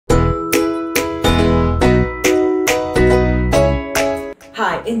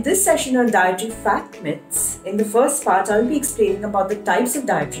in this session on dietary fat myths, in the first part I'll be explaining about the types of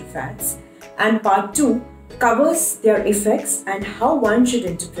dietary fats, and part 2 covers their effects and how one should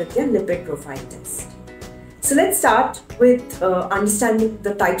interpret their lipid profile test. So let's start with understanding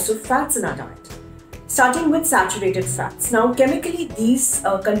the types of fats in our diet. Starting with saturated fats. Now chemically these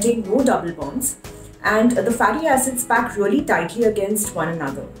contain no double bonds and the fatty acids pack really tightly against one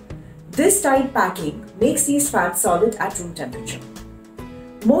another. This tight packing makes these fats solid at room temperature.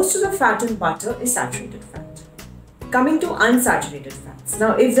 Most of the fat in butter is saturated fat. Coming to unsaturated fats.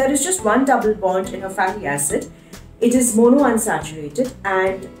 Now if there is just one double bond in a fatty acid, it is monounsaturated,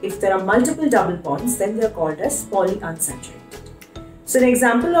 and if there are multiple double bonds, then they are called as polyunsaturated. So an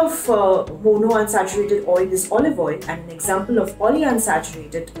example of monounsaturated oil is olive oil, and an example of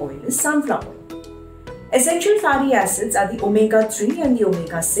polyunsaturated oil is sunflower oil. Essential fatty acids are the omega-3 and the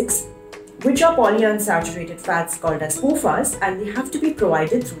omega-6, which are polyunsaturated fats called as POFAs, and they have to be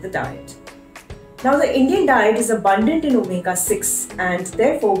provided through the diet. Now the Indian diet is abundant in omega-6 and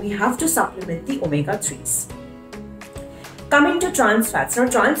therefore we have to supplement the omega-3s. Coming to trans fats. Now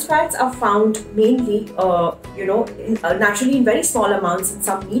trans fats are found mainly naturally in very small amounts in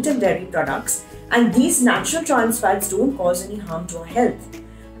some meat and dairy products, and these natural trans fats don't cause any harm to our health.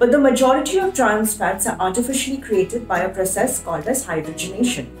 But the majority of trans fats are artificially created by a process called as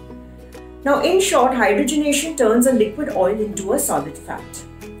hydrogenation. Now in short, hydrogenation turns a liquid oil into a solid fat.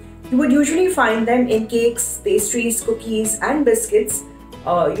 You would usually find them in cakes, pastries, cookies and biscuits,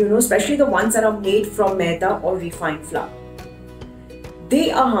 especially the ones that are made from maida or refined flour.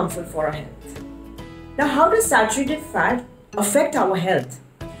 They are harmful for our health. Now how does saturated fat affect our health?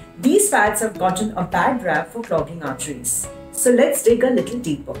 These fats have gotten a bad rap for clogging arteries. So let's dig a little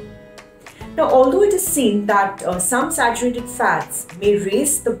deeper. Now although it is seen that some saturated fats may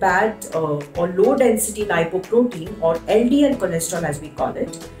raise the bad or low density lipoprotein or LDL cholesterol as we call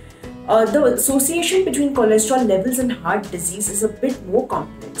it, the association between cholesterol levels and heart disease is a bit more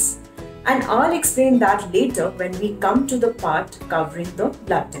complex. And I'll explain that later when we come to the part covering the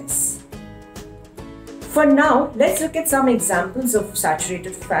blood tests. For now, let's look at some examples of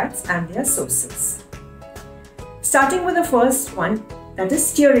saturated fats and their sources. Starting with the first one, that is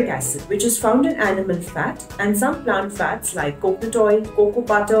stearic acid, which is found in animal fat and some plant fats like coconut oil, cocoa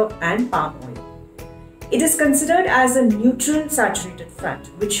butter and palm oil. It is considered as a neutral saturated fat,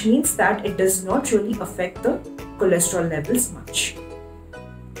 which means that it does not really affect the cholesterol levels much.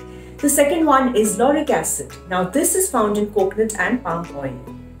 The second one is lauric acid. Now this is found in coconut and palm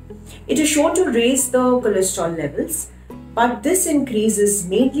oil. It is shown to raise the cholesterol levels, but this increase is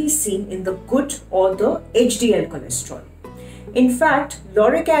mainly seen in the good or the HDL cholesterol. In fact,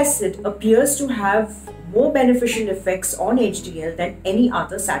 lauric acid appears to have more beneficial effects on HDL than any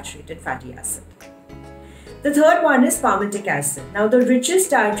other saturated fatty acid. The third one is palmitic acid. Now the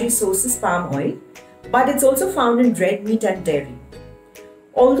richest dietary source is palm oil, but it's also found in red meat and dairy.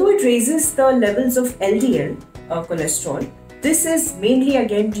 Although it raises the levels of LDL cholesterol, this is mainly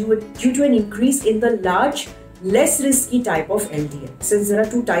again due to an increase in the large, less risky type of LDL, since there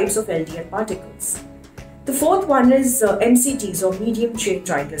are two types of LDL particles. The fourth one is MCTs or medium chain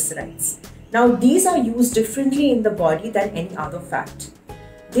triglycerides. Now these are used differently in the body than any other fat.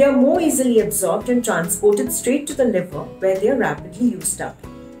 They are more easily absorbed and transported straight to the liver where they are rapidly used up.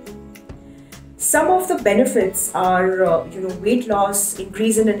 Some of the benefits are weight loss,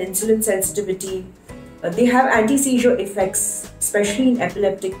 increase in an insulin sensitivity. They have anti-seizure effects, especially in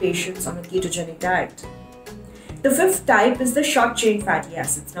epileptic patients on a ketogenic diet. The fifth type is the short-chain fatty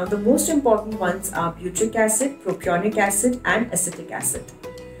acids. Now the most important ones are butyric acid, propionic acid and acetic acid.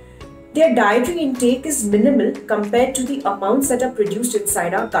 Their dietary intake is minimal compared to the amounts that are produced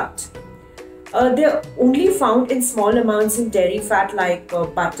inside our gut. They are only found in small amounts in dairy fat like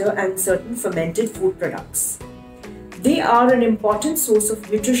butter and certain fermented food products. They are an important source of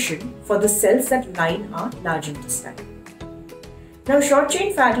nutrition for the cells that line our large intestine. Now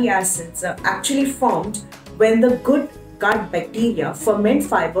short-chain fatty acids are actually formed when the good gut bacteria ferment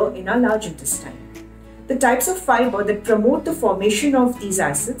fiber in our large intestine. The types of fiber that promote the formation of these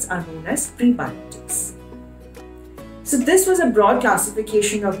acids are known as prebiotics. So this was a broad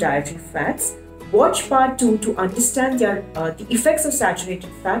classification of dietary fats. Watch part 2 to understand the effects of saturated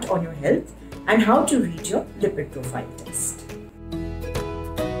fat on your health and how to read your lipid profile test.